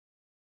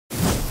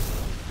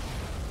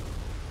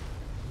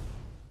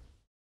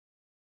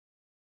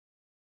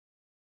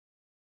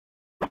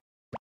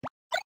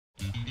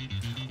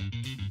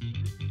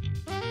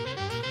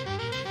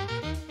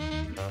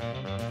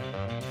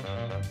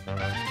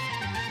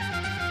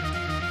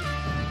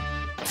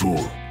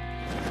fool.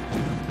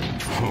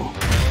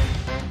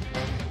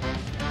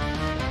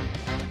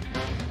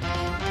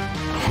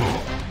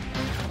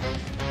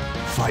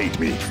 Fight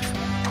me.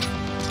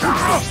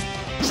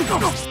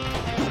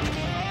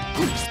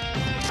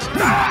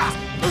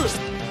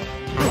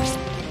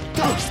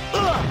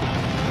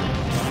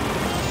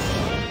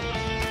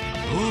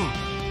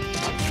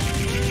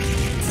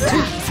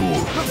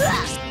 Fool.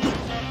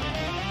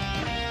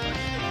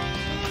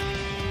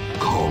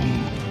 Come.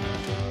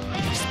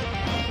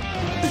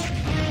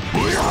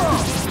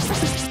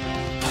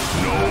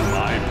 Know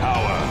my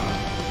power.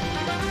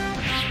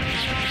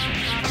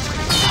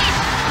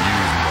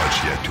 You've much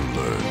yet to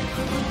learn.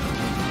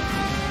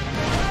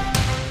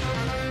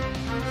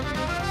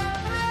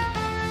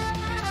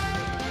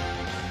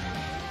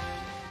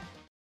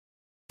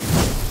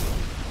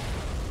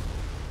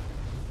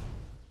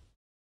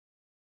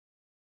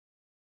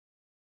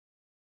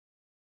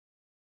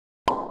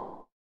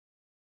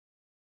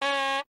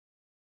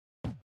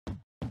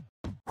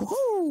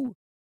 Woohoo!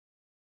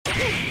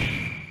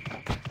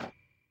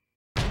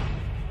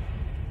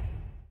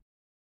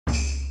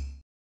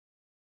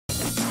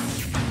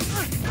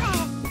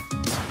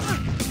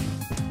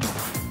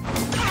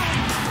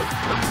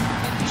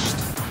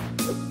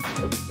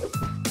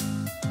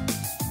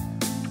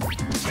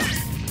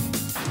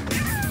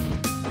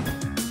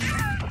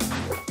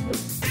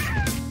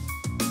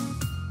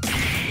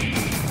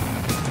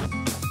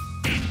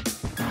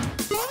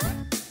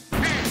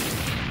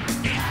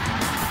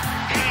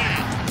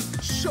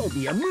 Show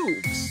me your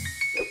moves.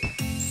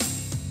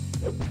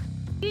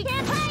 PK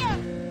Fire!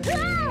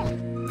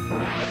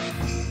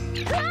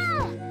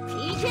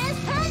 PK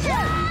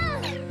Thunder!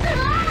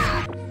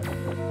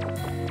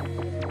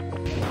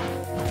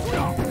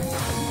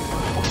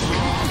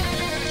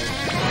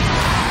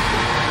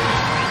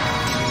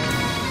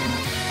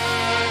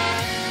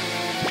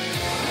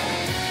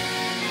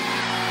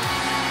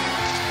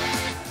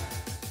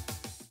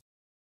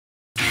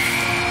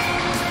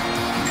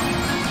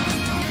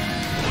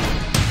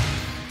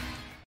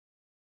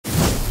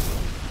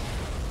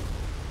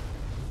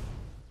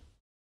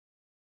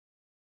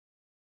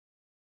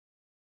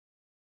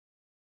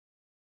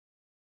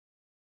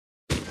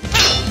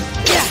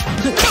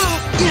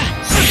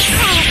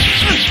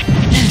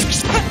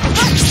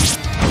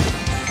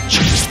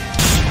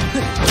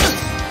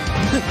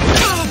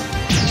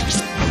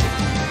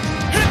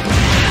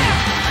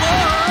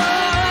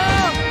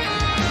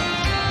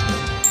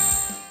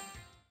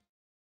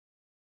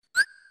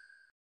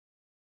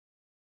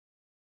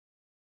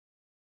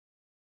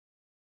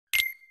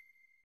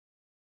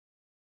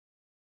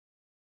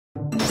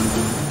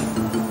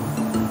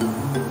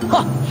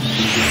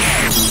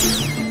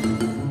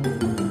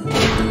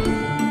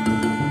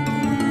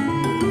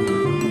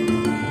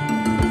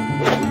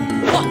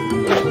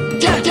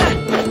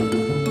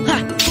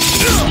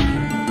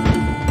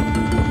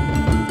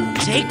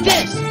 Take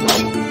this!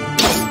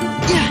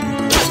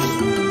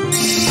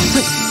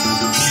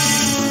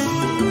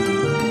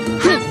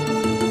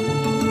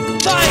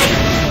 Fire!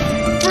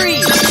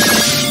 Freeze!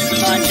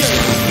 Thunder!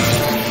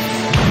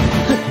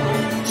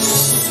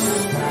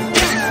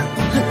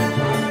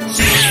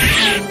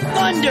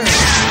 Thunder!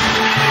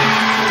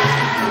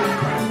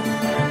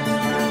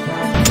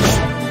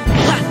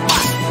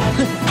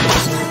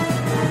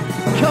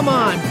 Come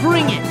on,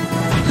 bring it!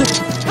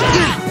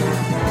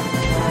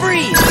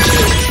 Freeze!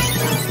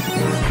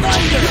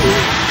 Thunder!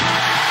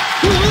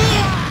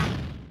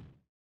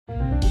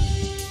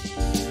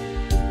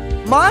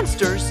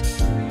 Monsters?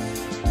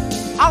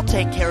 I'll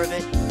take care of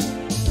it.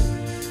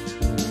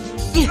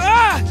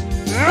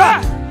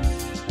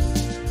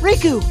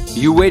 Riku!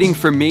 You waiting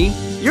for me?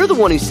 You're the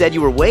one who said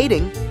you were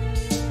waiting.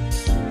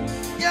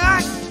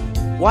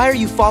 Why are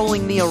you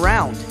following me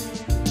around?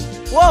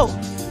 Whoa!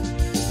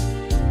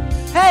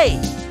 Hey!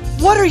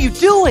 What are you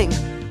doing?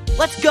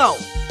 Let's go!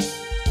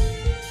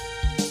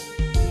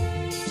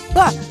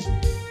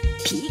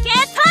 PK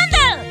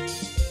Thunder!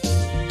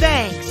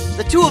 Thanks!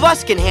 The two of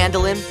us can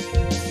handle him.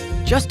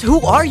 Just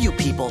who are you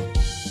people?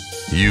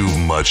 You've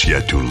much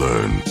yet to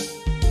learn.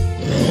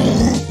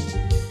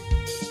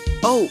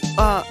 Oh,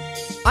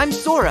 I'm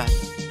Sora.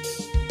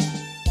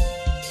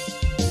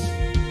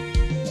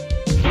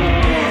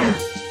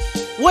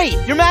 Wait,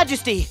 Your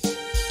Majesty!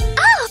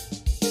 Oh!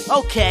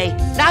 Okay,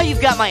 now you've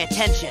got my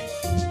attention.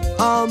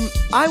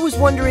 I was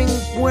wondering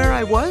where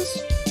I was?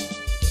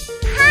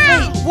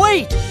 Hi! Hey,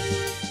 wait!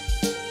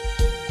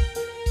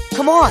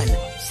 Come on,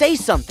 say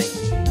something.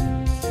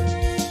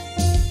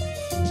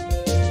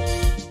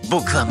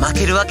 僕は負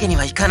けるわけに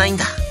はいかないん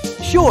だ。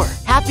 Sure,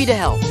 happy to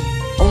help.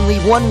 Only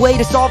one way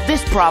to solve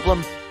this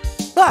problem.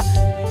 Ah!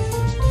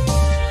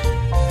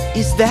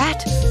 Is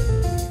that?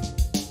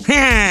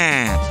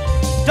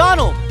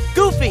 Donald!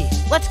 Goofy!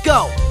 Let's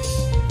go!